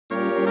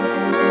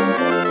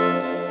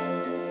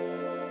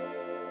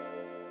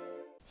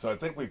So I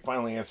think we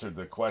finally answered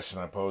the question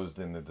I posed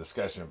in the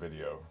discussion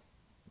video,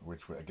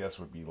 which I guess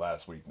would be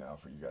last week now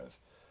for you guys.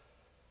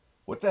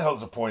 What the hell's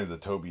the point of the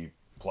Toby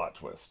plot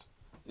twist?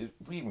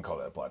 We even call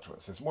that a plot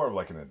twist. It's more of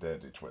like an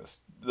identity twist.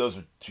 Those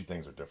are two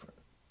things are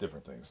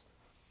different things.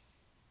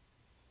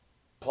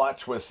 Plot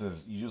twist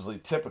is usually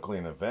typically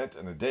an event.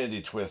 An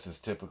identity twist is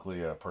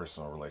typically a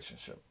personal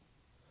relationship.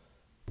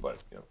 But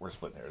we're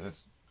splitting hairs.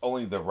 It's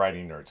only the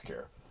writing nerds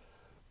care.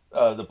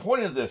 The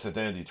point of this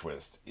identity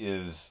twist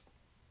is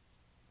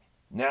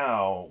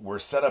now we're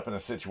set up in a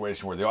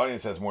situation where the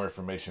audience has more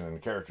information than the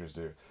characters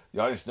do.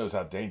 The audience knows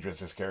how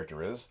dangerous this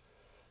character is.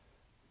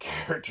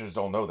 Characters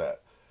don't know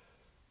that.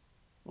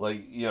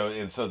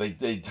 And so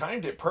they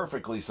timed it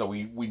perfectly, so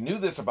we knew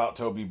this about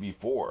Toby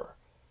before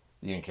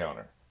the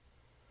encounter.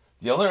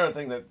 The only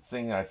other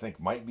thing I think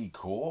might be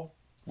cool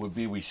would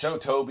be we show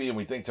Toby and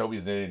we think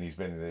Toby's an idiot and he's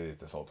been an idiot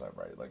this whole time,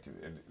 right? Like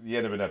at the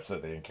end of an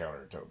episode they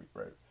encounter Toby,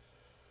 right?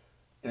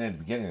 And at the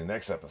beginning of the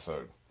next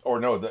episode,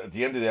 or no, at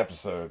the end of the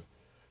episode,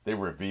 they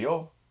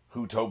reveal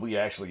who Toby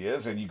actually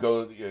is, and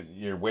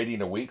you're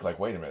waiting a week, like,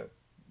 wait a minute,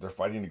 they're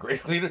fighting the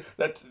great leader?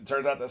 That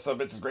turns out that some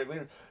bitch is a great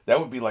leader? That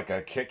would be like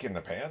a kick in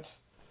the pants.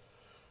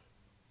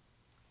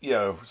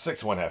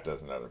 6 1 half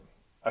dozen other.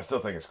 I still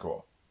think it's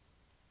cool.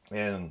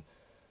 And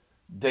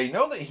they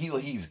know that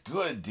he's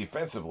good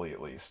defensively,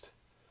 at least.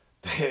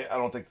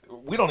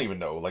 We don't even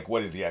know, like,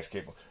 what is he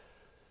actually capable.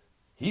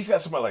 He's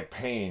got somebody like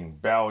Pain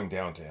bowing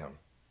down to him.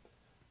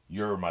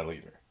 You're my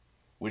leader.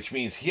 Which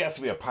means he has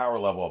to be a power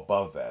level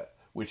above that.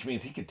 Which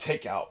means he could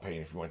take out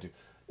Pain if he wanted to.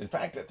 In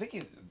fact, I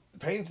think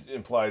Pain's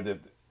implied that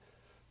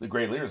the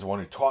great leader is the one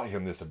who taught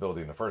him this ability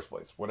in the first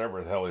place.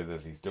 Whatever the hell it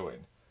is he's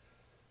doing.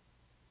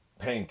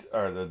 Pain,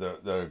 or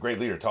the great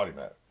leader taught him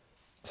that.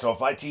 So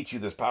if I teach you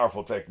this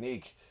powerful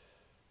technique,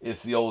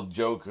 it's the old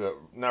joke,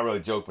 not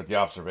really joke, but the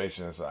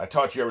observation is, I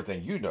taught you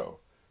everything you know,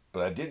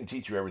 but I didn't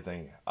teach you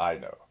everything I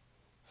know.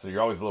 So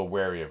you're always a little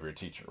wary of your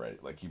teacher,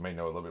 right? Like, he may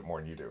know a little bit more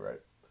than you do,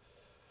 right?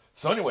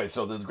 So anyway,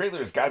 so the great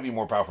leader's got to be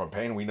more powerful than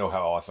Pain. We know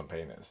how awesome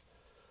Pain is.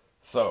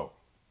 So,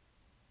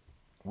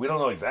 we don't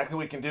know exactly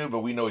what he can do, but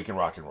we know he can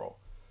rock and roll.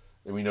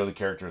 And we know the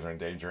characters are in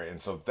danger. And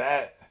so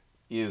that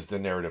is the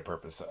narrative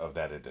purpose of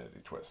that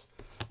identity twist.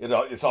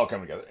 It's all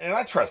coming together. And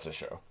I trust the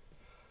show.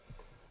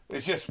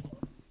 It's just,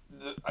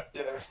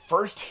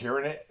 first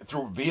hearing it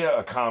via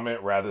a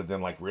comment rather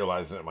than like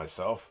realizing it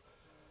myself,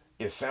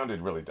 it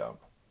sounded really dumb.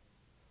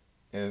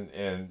 And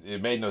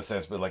it made no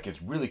sense, but like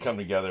it's really come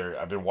together.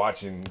 I've been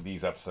watching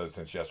these episodes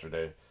since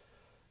yesterday.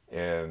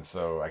 And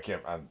so I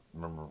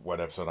remember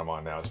what episode I'm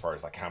on now as far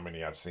as like how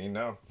many I've seen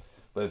now.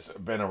 But it's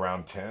been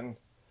around 10.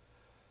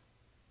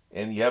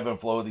 And the ebb and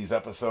flow of these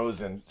episodes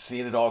and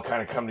seeing it all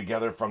kind of come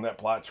together from that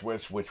plot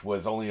twist, which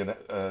was only an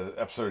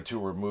episode or two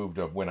removed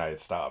of when I had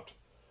stopped.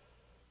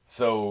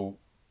 So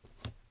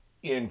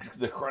in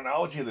the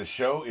chronology of the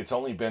show, it's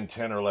only been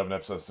 10 or 11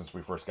 episodes since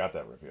we first got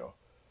that reveal.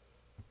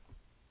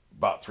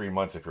 About 3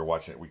 months if you're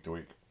watching it week to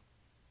week.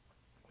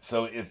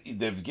 So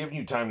they've given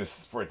you time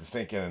for it to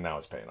sink in, and now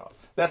it's paying off.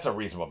 That's a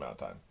reasonable amount of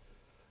time.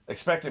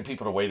 Expecting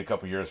people to wait a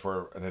couple years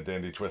for an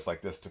identity twist like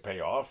this to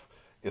pay off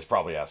is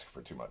probably asking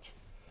for too much.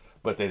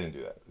 But they didn't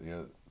do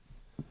that.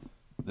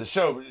 The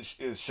show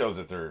shows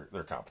that they're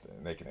competent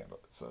and they can handle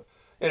it. So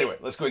anyway,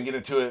 let's go ahead and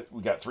get into it.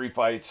 We got 3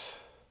 fights,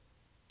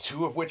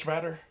 2 of which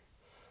matter.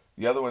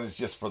 The other one is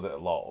just for the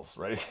lulz,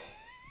 right?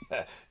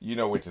 You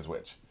know which is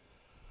which.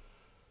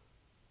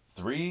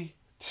 3,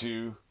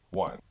 2,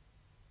 1.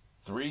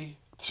 3,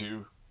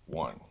 2,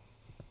 1.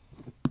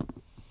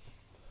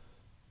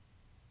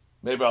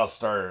 Maybe I'll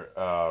start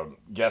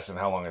guessing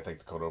how long I think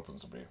the cold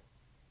opens will be.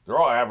 They're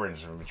all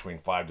averaging between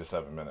 5 to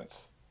 7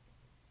 minutes.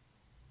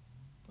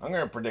 I'm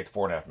going to predict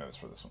 4.5 minutes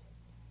for this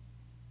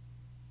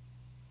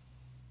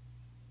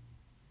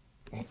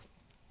one.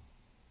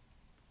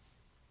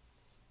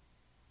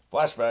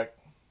 Flashback.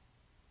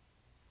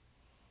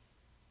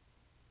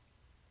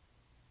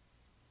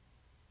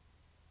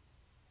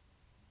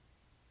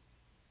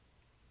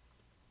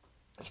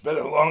 It's been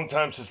a long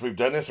time since we've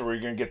done this, or we're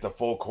going to get the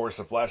full course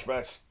of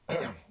flashbacks.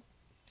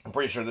 I'm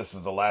pretty sure this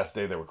is the last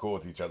day they were cool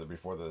with each other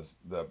before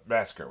the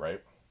massacre,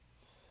 right?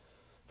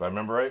 If I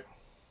remember right.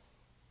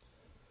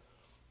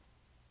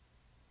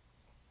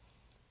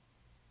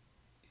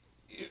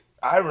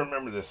 I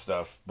remember this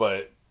stuff,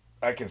 but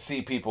I can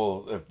see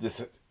people, if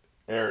this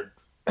aired,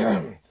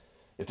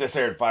 if this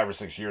aired 5 or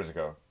 6 years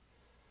ago,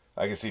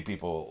 I can see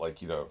people like,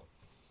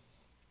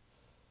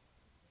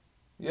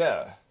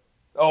 yeah.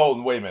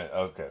 Oh, wait a minute.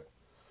 Okay.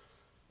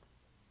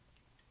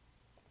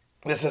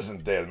 This isn't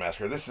the day of the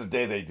massacre. This is the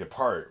day they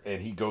depart,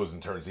 and he goes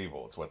and turns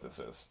evil. It's what this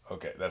is.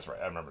 Okay, that's right.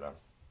 I remember now.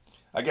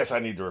 I guess I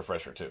need the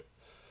refresher, too.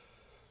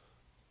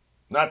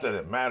 Not that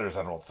it matters,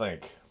 I don't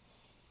think.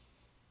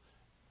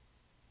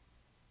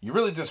 You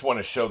really just want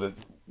to show that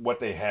what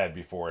they had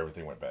before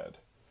everything went bad.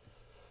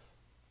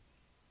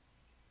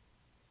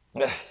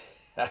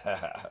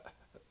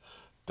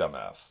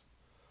 Dumbass.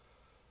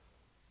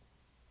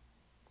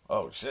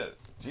 Oh, shit.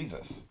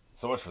 Jesus.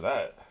 So much for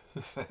that.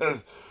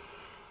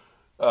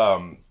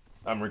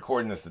 I'm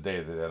recording this the day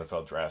that the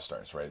NFL draft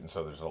starts, right? And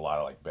so there's a lot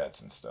of like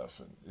bets and stuff.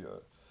 And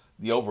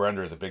the over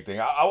under is a big thing.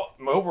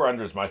 Over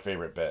under is my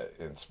favorite bet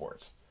in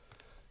sports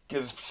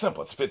because it's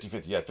simple. It's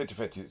 50-50. Yeah,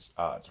 50-50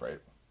 odds, right?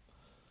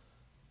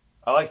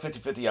 I like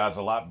 50-50 odds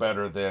a lot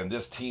better than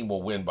this team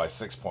will win by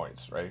 6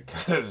 points, right?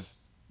 Because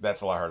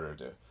that's a lot harder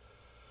to do.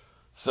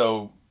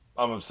 So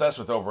I'm obsessed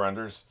with over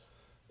unders.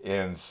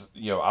 And,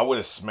 I would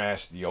have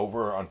smashed the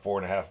over on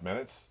 4.5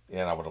 minutes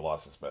and I would have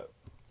lost this bet.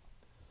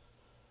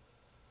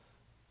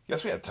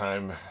 Guess we have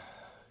time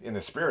in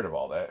the spirit of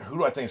all that. Who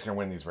do I think is going to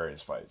win these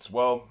various fights?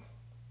 Well,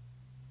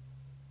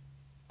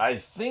 I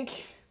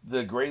think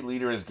the great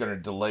leader is going to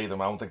delay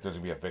them. I don't think there's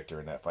going to be a victor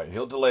in that fight.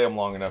 He'll delay them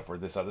long enough for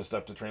this other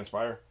stuff to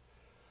transpire.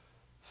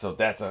 So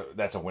that's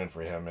a win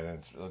for him,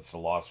 and it's a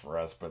loss for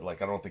us. But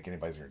like, I don't think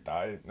anybody's going to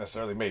die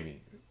necessarily.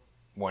 Maybe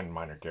one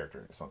minor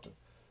character or something.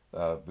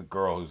 The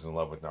girl who's in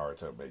love with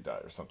Naruto may die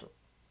or something.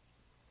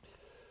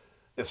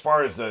 As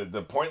far as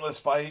the pointless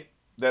fight,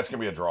 that's going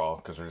to be a draw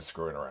because we're just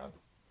screwing around.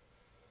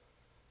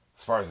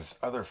 As far as this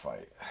other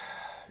fight,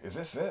 is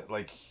this it?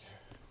 Like,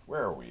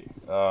 where are we?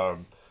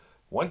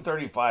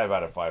 135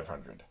 out of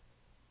 500.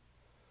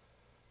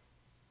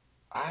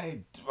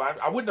 I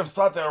wouldn't have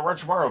thought that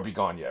Orochimaru would be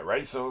gone yet,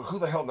 right? So who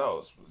the hell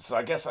knows? So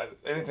I guess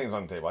anything's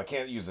on the table. I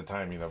can't use the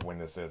timing of when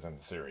this is in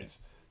the series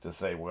to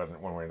say one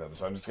way or another.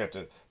 So I'm just going to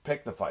have to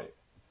pick the fight.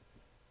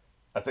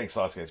 I think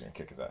Sasuke's going to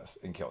kick his ass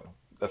and kill him.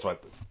 That's why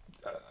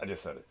I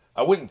just said it.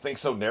 I wouldn't think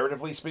so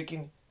narratively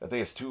speaking. I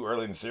think it's too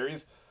early in the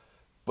series.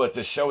 But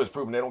the show has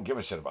proven they don't give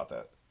a shit about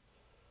that.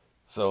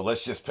 So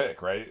let's just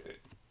pick, right?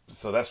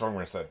 So that's what I'm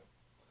going to say.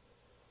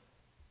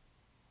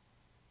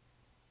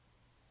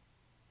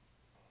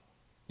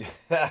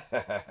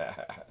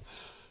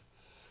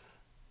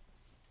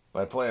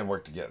 My plan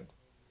worked again.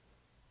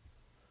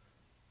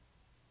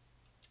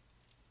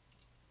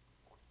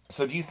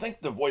 So do you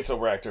think the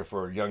voiceover actor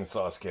for young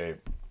Sasuke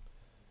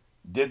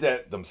did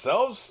that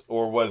themselves,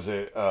 or was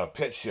it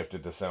pitch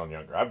shifted to sound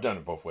younger? I've done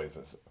it both ways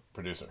as a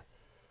producer.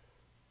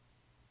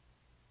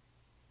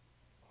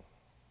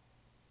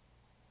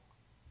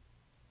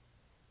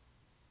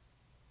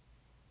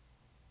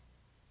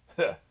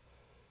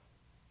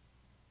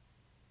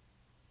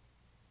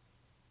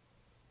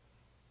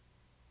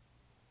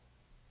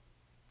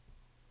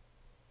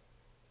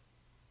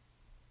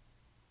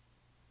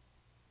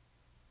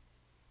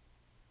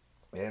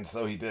 And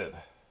so he did.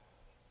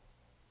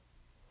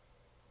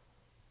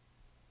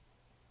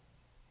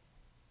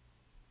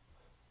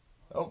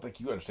 I don't think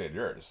you understand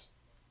yours.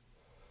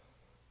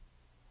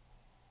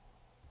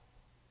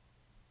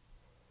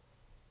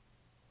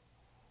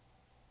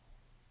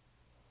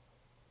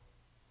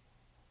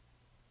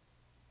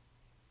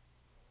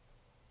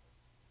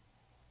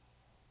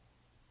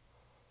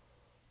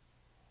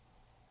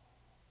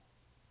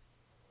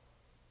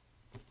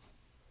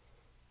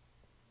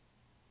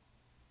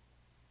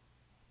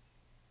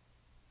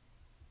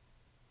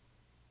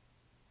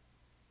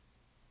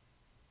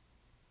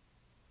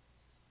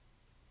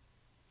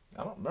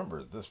 I don't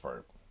remember this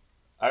part.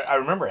 I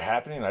remember it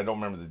happening. I don't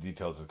remember the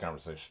details of the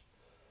conversation.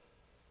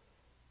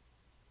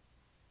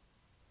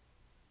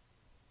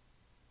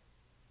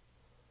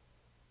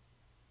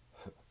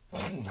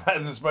 Not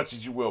as much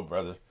as you will,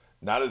 brother.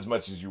 Not as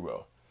much as you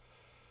will.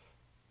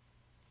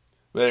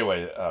 But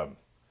anyway,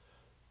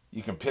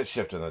 you can pitch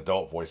shift an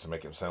adult voice to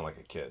make him sound like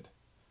a kid,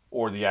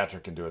 or the actor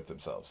can do it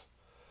themselves.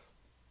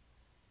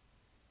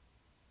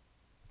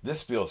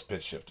 This feels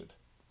pitch shifted.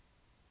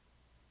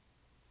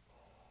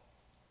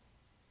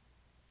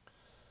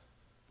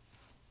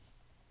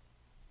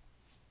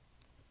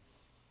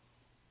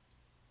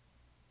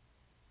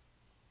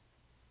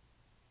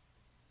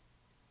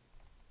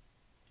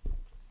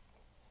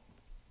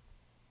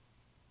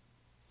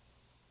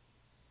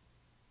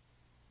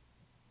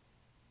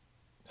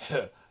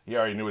 He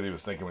already knew what he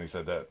was thinking when he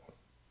said that.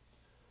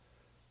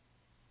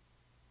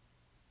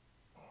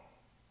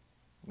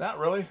 Not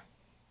really.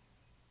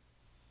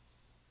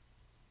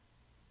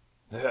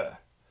 Yeah.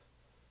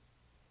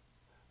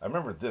 I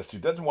remember this too.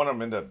 Doesn't one of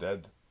them end up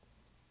dead?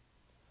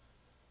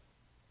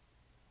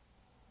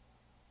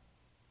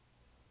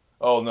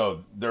 Oh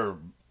no, they're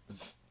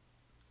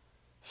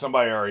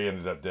somebody already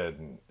ended up dead,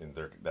 and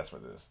that's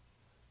what it is.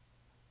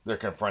 They're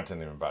confronting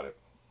him about it.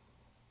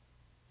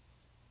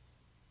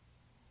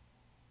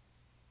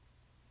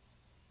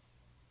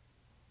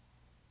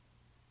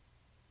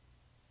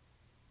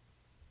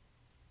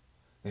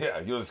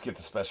 Yeah, you'll just get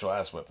the special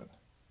ass whipping.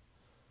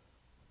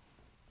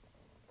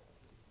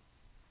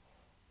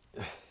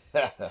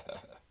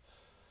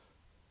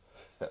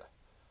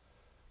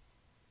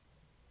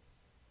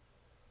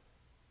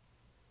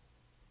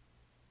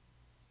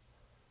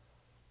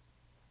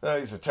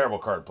 He's a terrible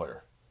card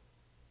player.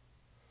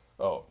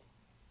 Oh,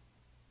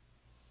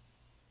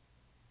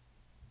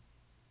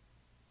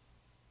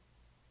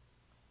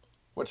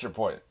 what's your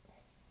point?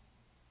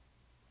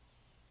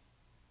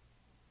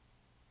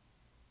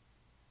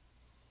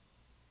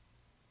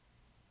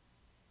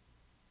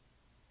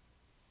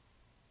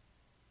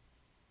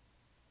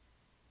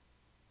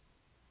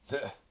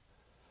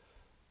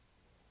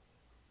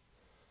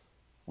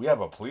 We have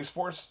a police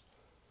force?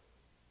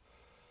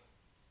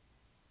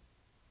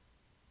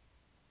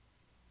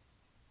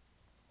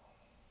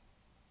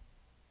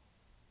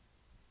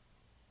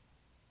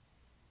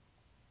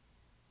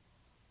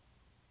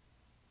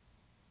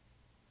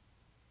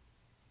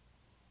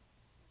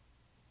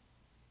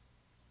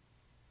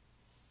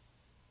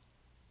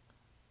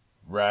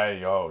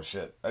 Right. Oh,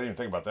 shit. I didn't even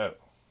think about that.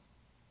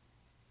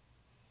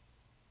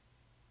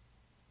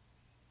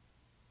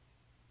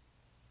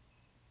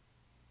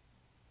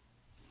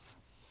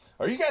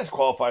 Are you guys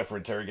qualified for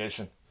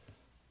interrogation?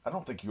 I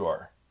don't think you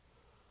are.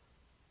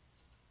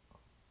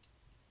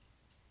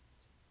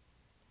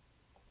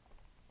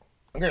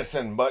 I'm going to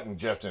send Mutt and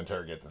Jeff to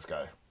interrogate this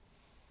guy.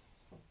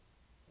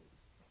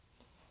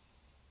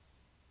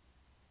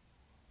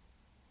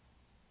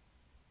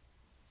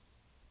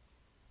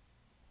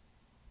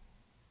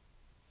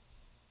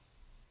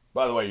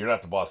 By the way, you're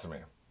not the boss of me.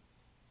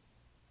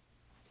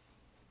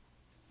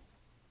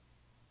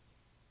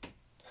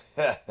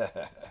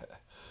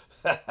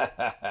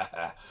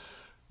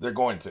 They're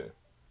going to.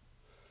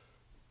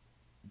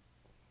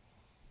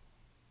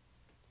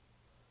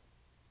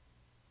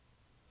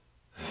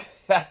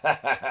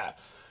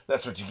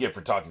 That's what you get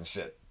for talking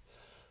shit.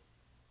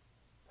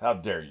 How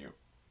dare you?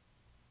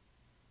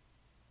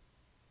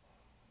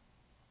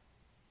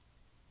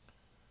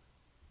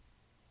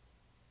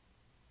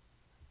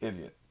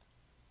 Idiot.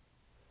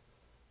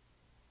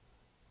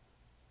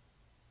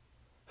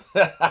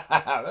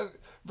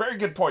 Very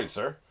good point,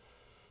 sir.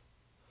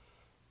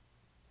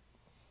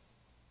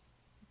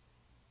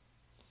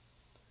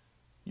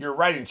 You're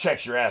writing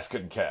checks your ass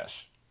couldn't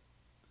cash.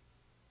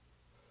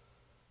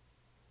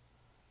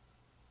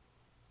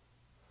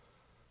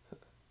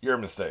 You're a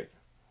mistake.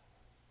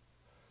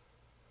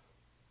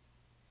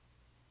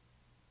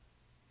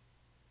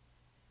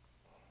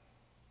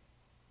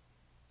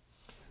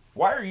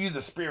 Why are you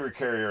the spirit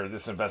carrier of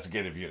this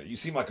investigative unit? You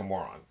seem like a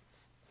moron.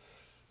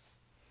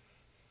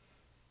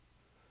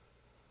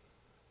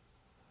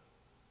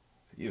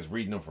 He is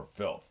reading them for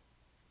filth.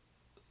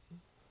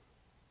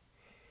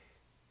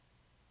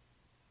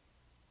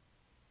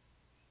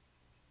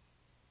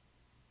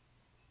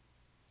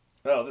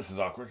 Oh, this is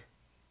awkward.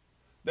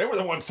 They were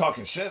the ones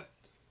talking shit.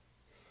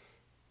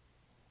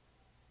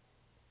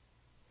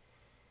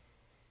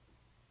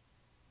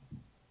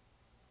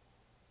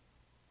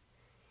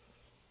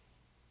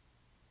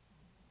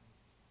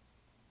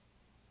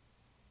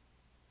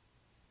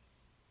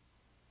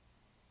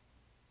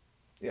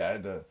 Yeah, I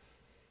had to.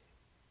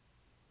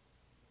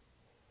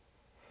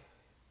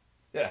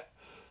 Yeah.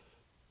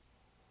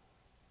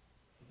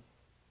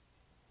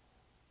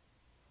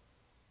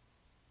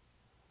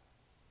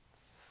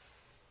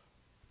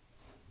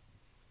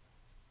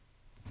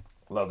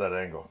 Love that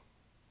angle.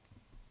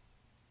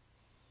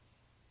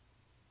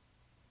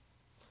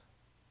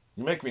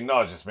 You make me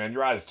nauseous, man.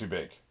 Your eyes too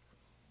big.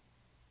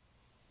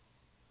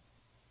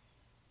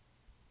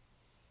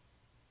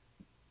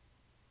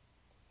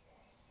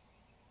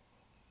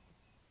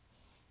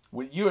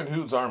 With you and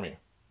whose army?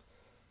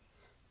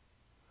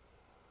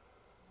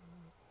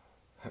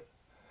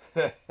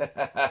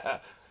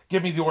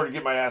 Give me the order to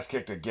get my ass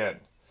kicked again.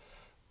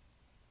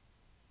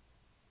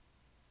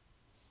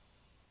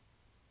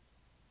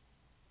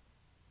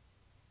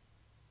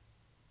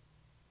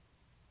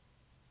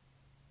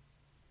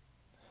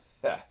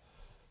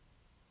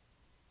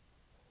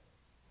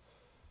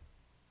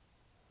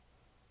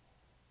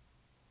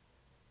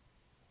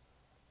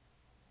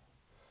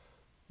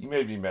 You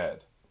made me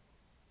mad.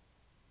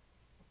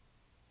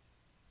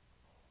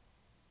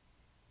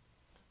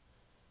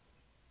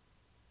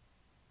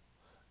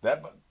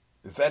 That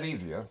it's that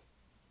easy, huh?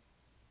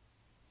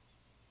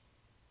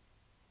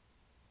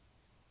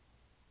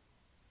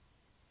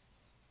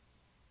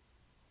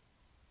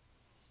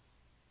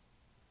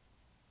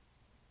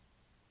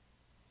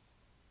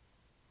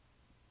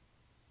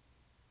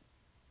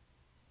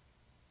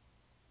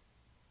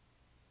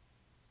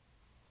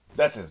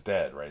 That's his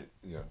dad, right?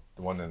 You know,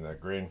 the one in the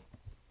green.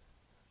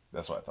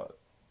 That's what I thought.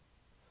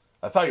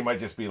 I thought he might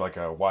just be like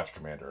a watch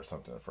commander or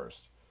something at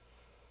first.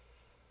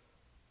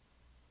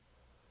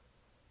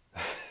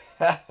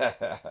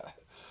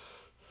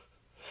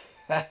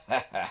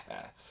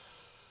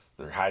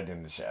 They're hiding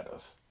in the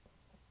shadows.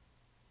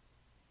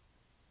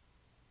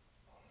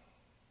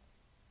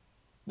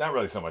 Not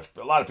really so much,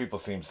 but a lot of people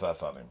seem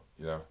sus on him,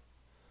 you know?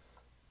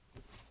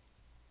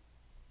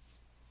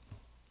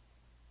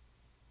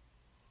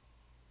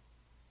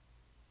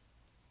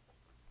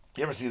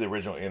 You ever see the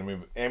original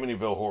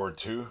Amityville Horror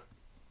 2?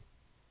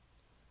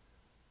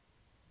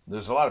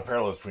 There's a lot of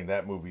parallels between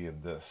that movie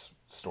and this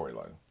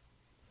storyline.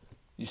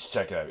 You should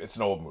check it out. It's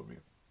an old movie,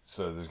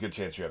 so there's a good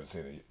chance you haven't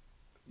seen it.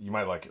 You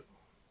might like it.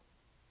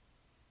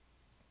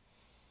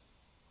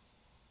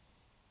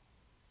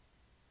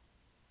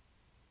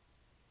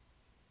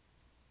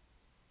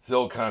 It's the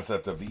old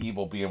concept of the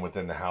evil being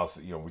within the house.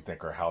 You know, we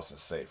think our house is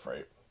safe,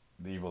 right?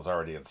 The evil's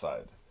already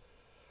inside.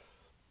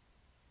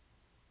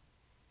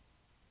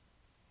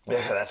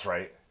 Yeah, that's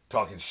right.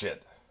 Talking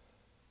shit.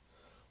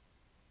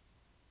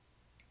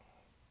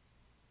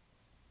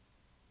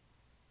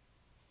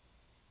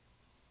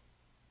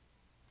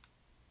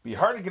 be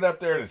hard to get up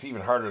there, and it's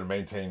even harder to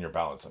maintain your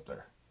balance up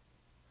there.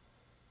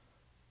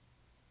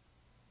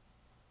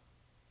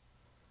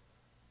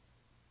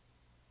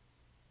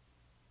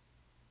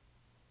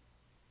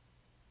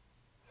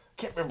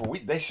 I can't remember.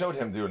 They showed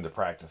him doing the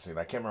practicing.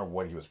 I can't remember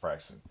what he was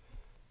practicing.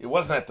 It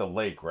wasn't at the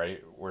lake,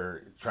 right?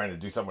 Where trying to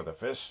do something with a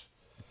fish.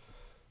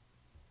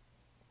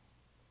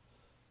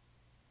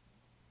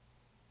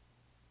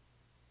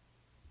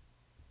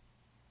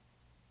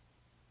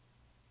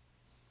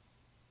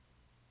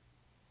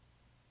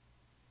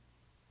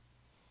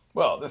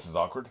 Well, this is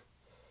awkward.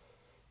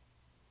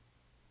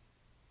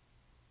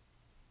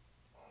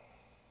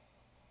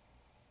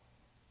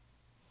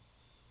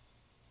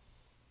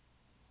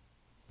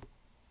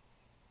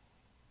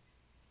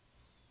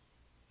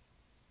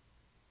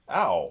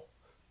 Ow.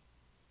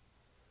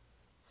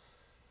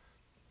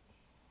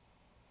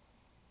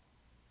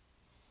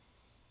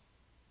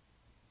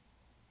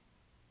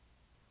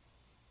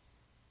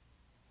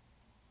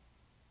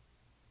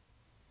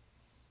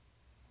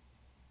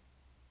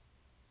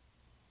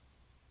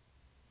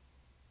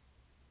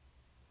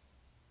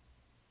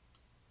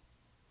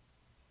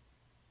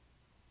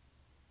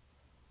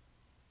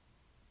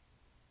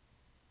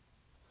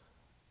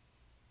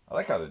 I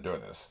like how they're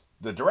doing this.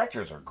 The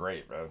directors are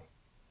great, man.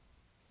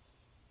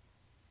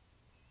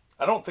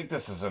 I don't think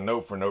this is a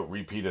note for note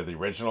repeat of the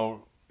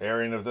original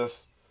airing of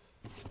this.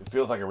 It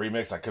feels like a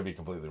remix. I could be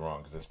completely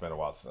wrong because it's been a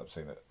while since I've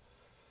seen it.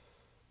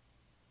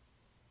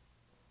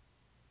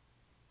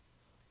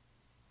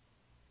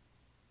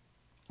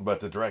 But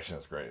the direction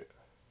is great.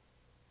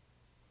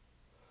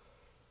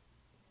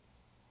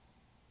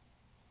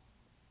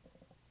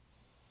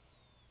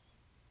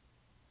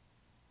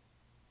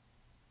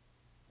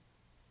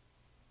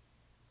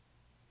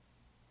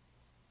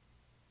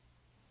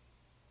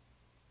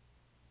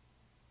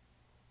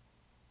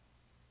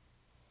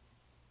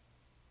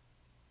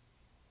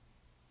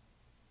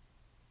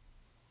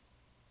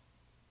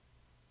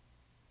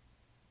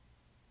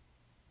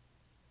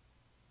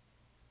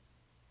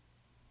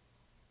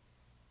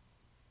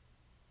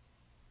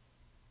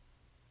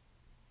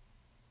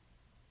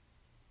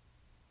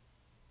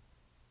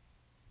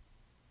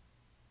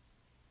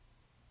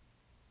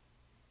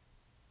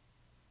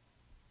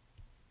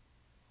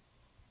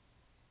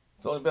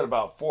 It's only been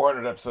about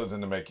 400 episodes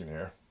in the making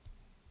here.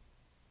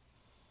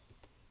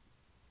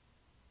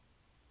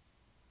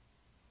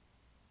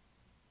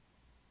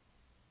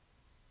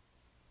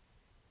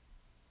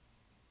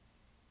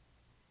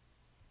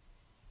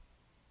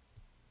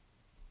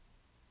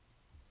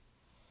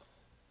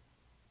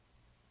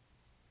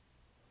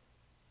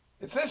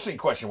 It's an interesting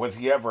question. Was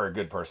he ever a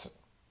good person?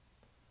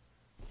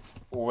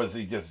 Or was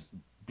he just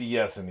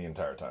BSing the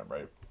entire time,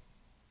 right?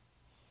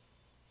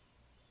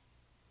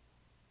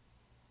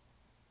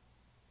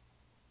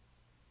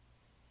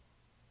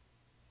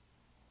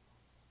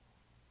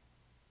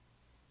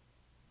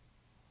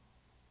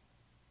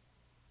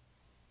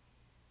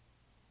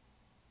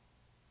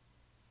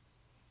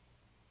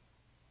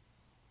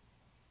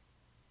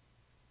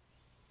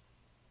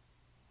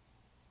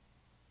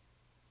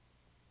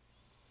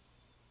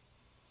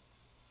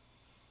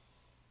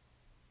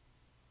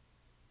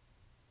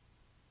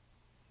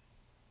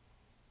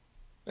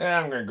 Yeah,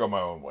 I'm going to go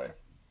my own way.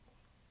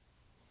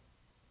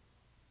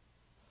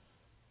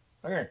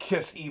 I'm going to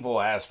kiss evil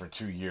ass for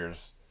 2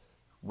 years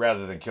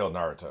rather than kill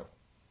Naruto.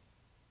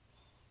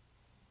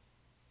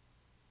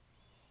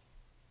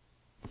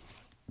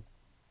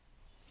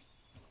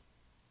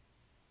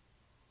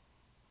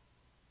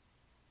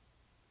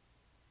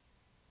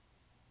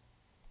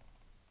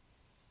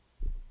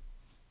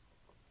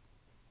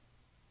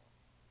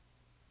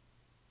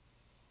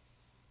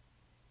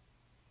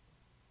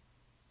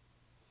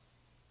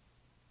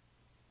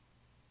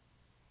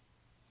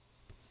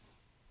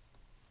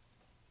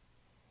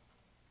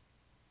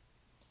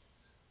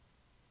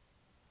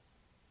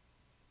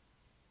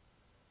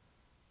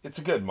 It's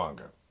a good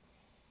manga.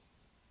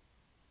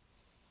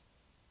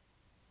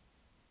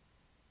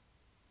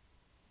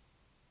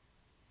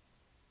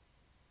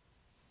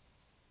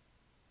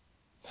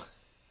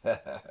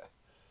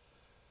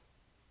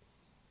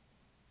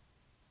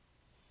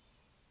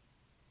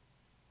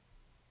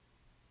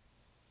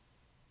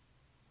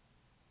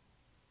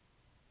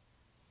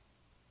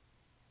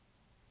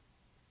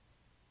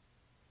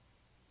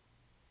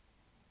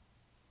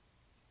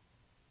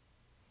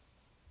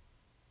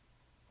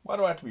 Why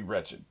do I have to be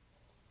wretched?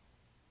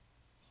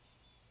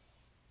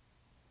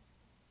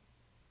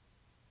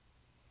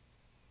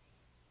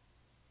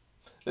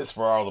 This is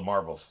for all the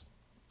marbles.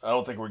 I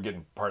don't think we're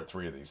getting part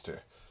 3 of these two.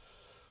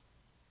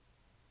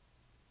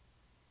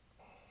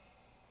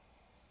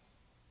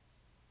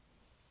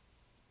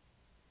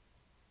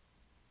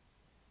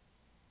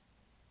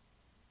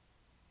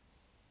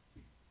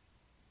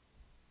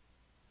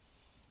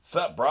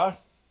 Sup, brah?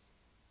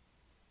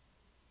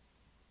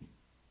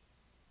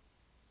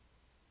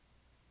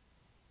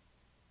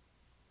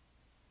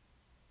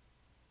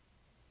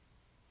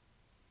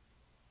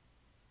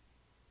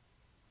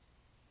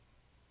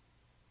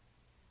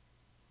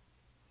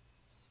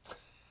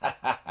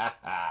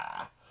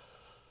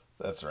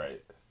 That's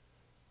right.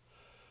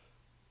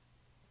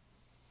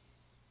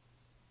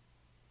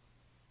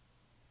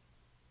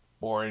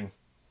 Boring.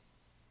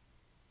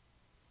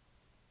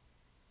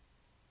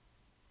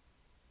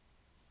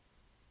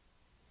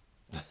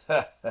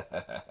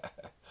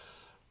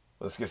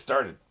 Let's get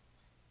started.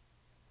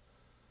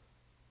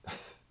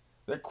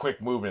 Their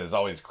quick movement is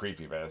always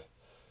creepy, man.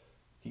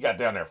 He got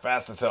down there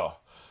fast as hell.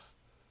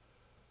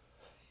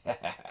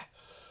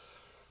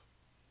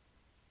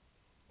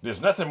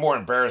 There's nothing more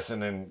embarrassing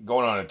than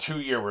going on a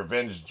 2-year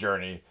revenge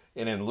journey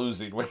and then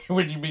losing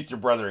when you meet your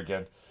brother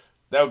again.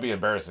 That would be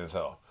embarrassing as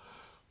hell.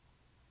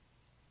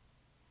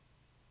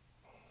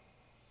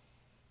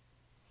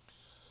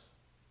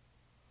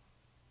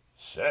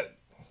 Shit.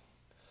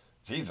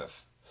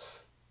 Jesus.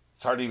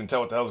 It's hard to even tell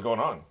what the hell's going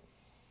on.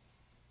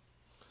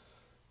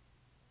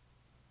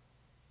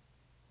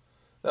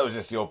 That was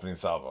just the opening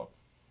salvo.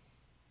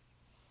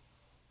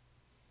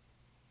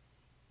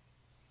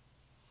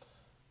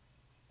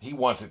 He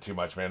wants it too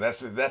much, man. That's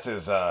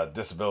his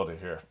disability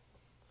here.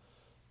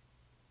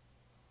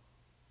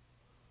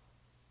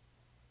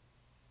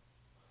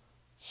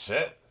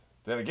 Shit.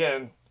 Then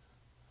again,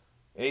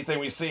 anything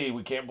we see,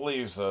 we can't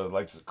believe. So,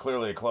 like, it's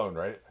clearly a clone,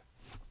 right?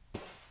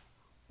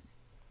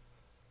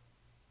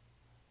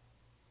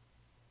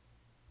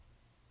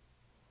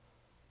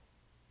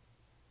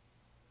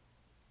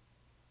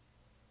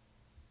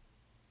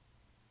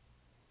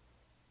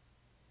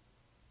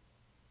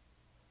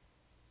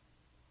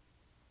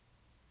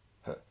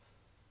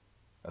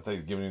 I thought he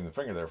was giving him the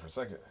finger there for a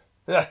second.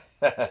 It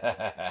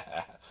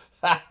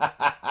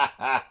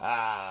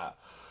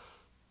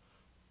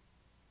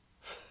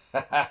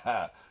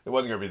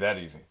wasn't going to be that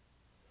easy.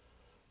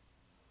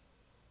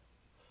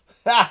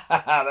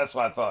 That's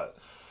what I thought.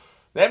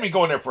 They had me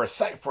going there for a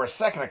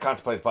second. I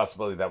contemplated the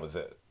possibility that was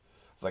it.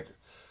 It's like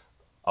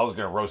I was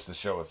going to roast the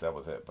show if that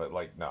was it, but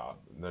like, no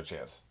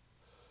chance.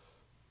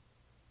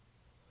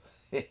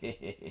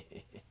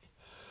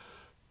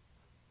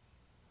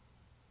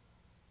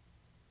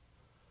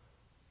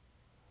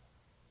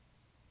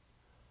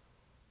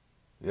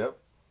 Yep.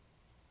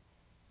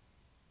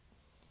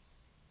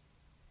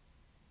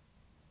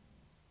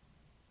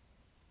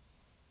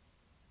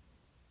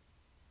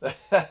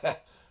 I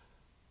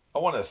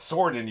want a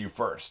sword in you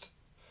first.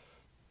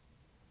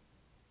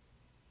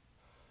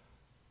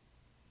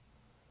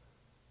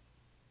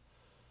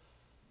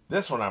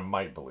 This one I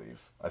might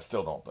believe. I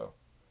still don't, though.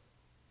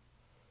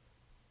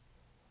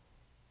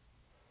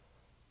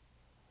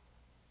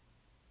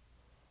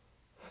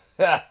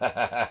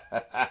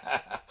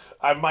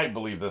 I might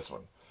believe this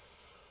one.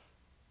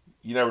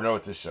 You never know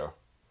with this show.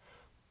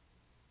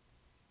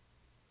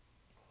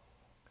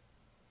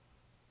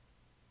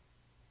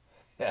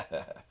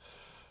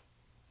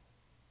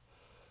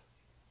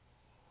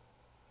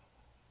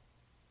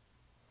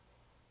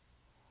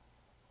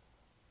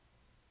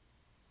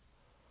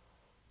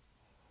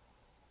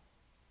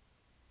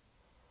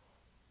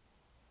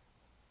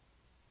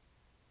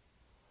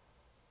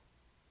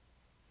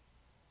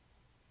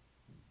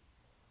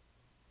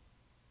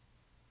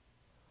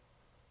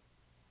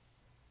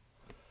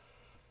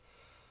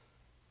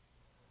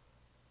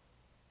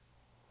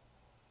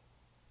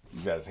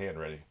 You got his hand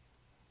ready.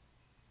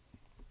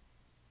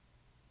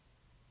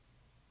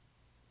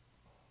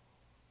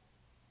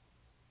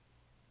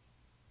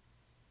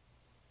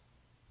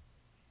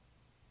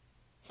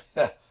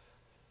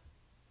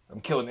 I'm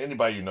killing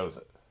anybody who knows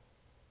it.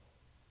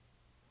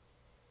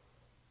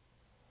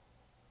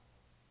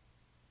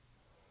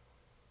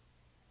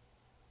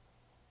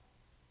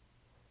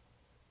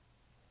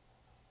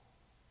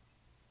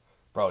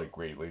 Probably a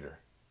great leader.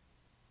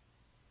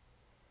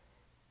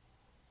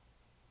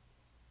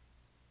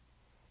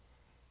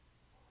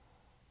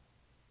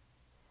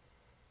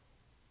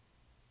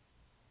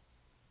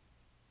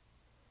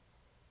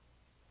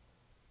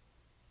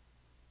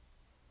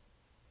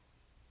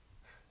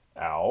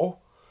 Ow.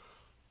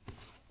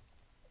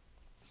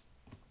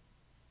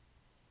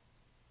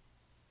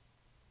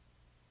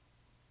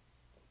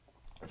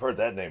 I've heard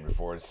that name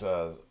before. It's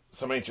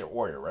some ancient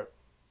warrior, right?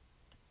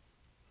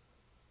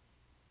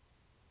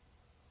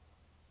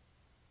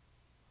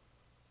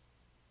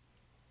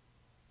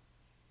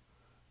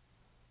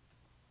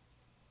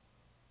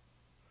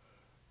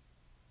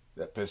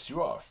 That pissed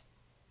you off.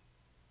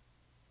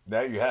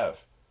 Now you have.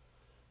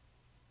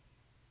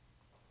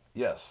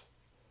 Yes.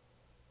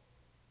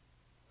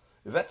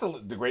 Is that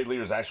the great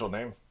leader's actual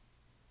name?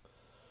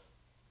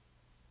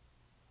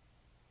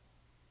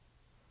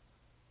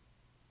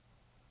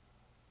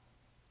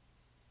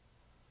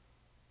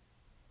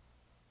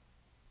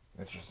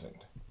 Interesting.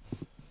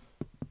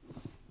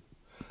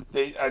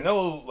 I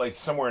know, like,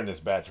 somewhere in this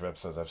batch of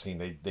episodes I've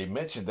seen, they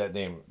mentioned that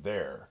name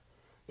there,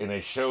 and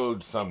they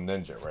showed some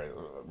ninja, right,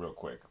 real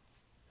quick.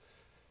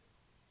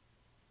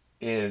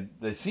 And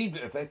they seemed,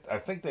 I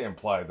think they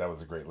implied that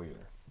was a great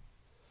leader.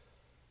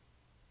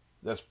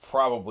 That's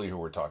probably who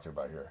we're talking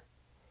about here.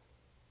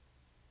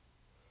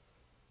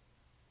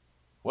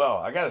 Well,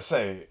 I gotta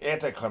say,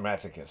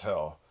 anticlimactic as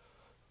hell.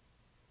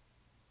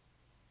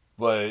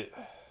 But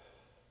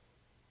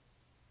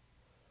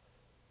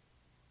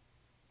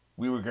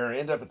we were going to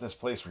end up at this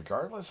place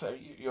regardless.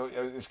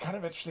 It's kind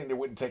of interesting. They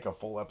wouldn't take a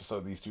full episode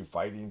of these two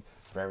fighting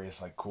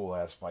various like cool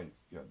ass fight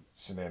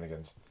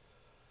shenanigans,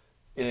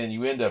 and then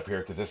you end up here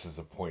because this is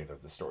the point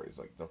of the stories.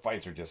 Like the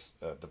fights are just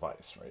a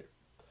device, right?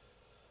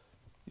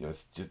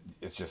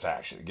 It's just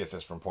action. It gets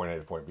us from point A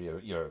to point B.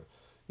 You're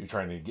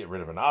trying to get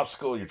rid of an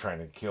obstacle. You're trying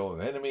to kill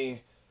an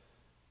enemy.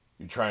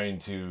 You're trying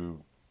to,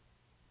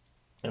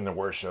 in the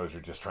worst shows,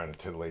 you're just trying to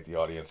titillate the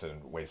audience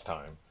and waste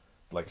time,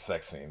 like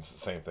sex scenes.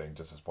 Same thing,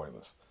 just as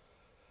pointless.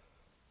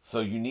 So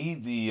you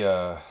need the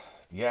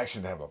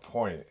action to have a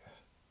point,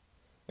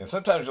 and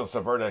sometimes you'll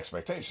subvert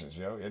expectations.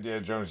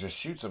 Indiana Jones just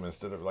shoots him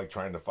instead of like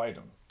trying to fight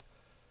him,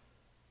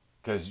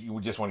 because you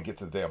just want to get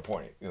to the damn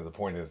point. The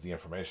point is the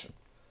information.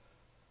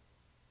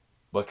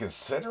 But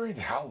considering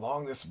how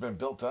long this has been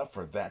built up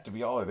for that to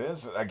be all it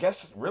is, I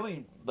guess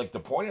really like the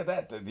point of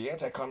that, the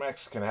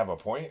anticlimax can have a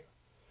point.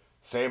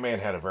 Sandman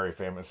had a very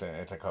famous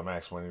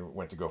anticlimax when he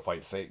went to go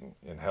fight Satan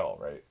in hell,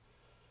 right?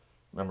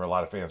 Remember a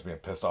lot of fans being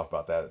pissed off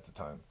about that at the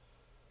time.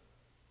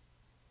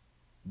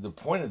 The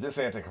point of this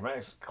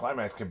anticlimax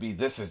could be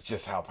this is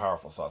just how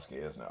powerful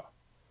Sasuke is now.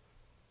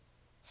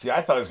 See, I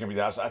thought it was going to be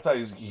that. I thought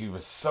he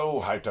was so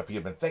hyped up. He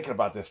had been thinking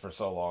about this for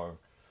so long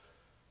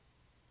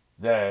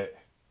that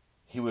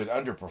he would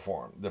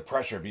underperform. The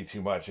pressure would be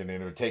too much, and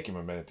then it would take him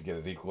a minute to get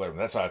his equilibrium.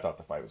 That's how I thought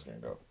the fight was going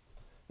to go.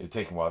 It would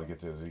take him a while to get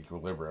to his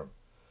equilibrium.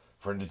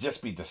 For him to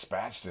just be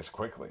dispatched this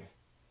quickly,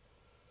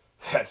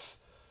 that's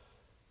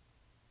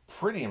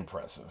pretty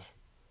impressive.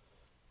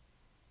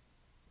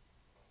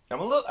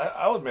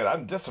 I'll admit,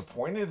 I'm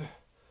disappointed,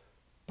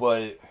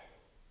 but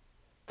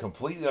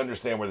completely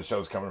understand where the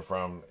show's coming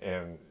from,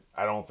 and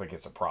I don't think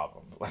it's a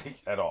problem,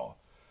 like, at all.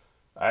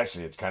 I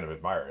actually kind of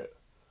admire it.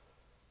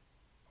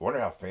 I wonder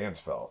how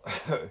fans felt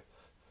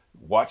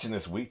watching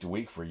this week to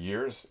week for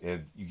years,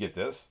 and you get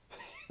this.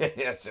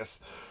 It's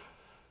just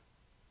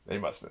they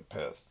must have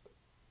been pissed.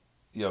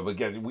 But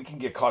again, we can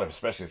get caught up,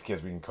 especially as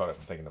kids. We can get caught up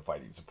in thinking the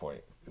fighting is the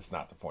point. It's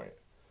not the point.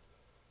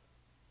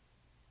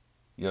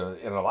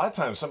 And a lot of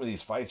times, some of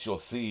these fights you'll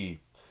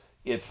see,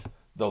 it's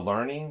the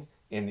learning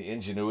and the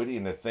ingenuity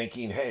and the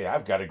thinking. Hey,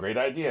 I've got a great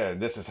idea,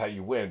 and this is how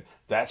you win.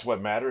 That's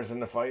what matters in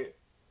the fight.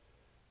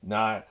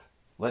 Not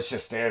let's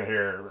just stand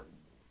here.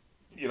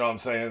 You know what I'm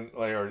saying?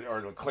 Like,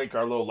 or clink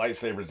our little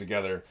lightsabers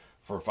together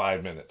for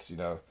 5 minutes,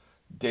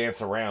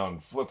 dance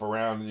around, flip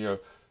around,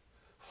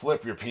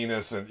 flip your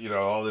penis and,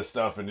 all this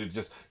stuff. And you're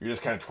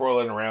just kind of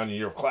twirling around and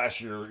you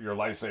flash your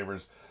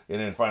lightsabers. And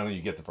then finally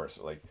you get the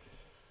person. Like,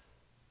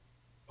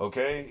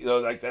 okay,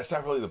 like that's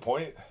not really the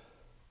point.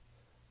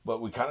 But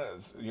we kind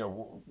of,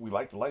 we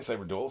like the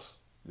lightsaber duels,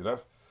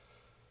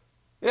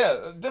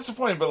 Yeah,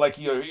 disappointing, but like,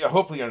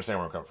 hopefully you understand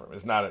where I'm coming from.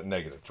 It's not a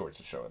negative towards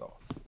the show at all.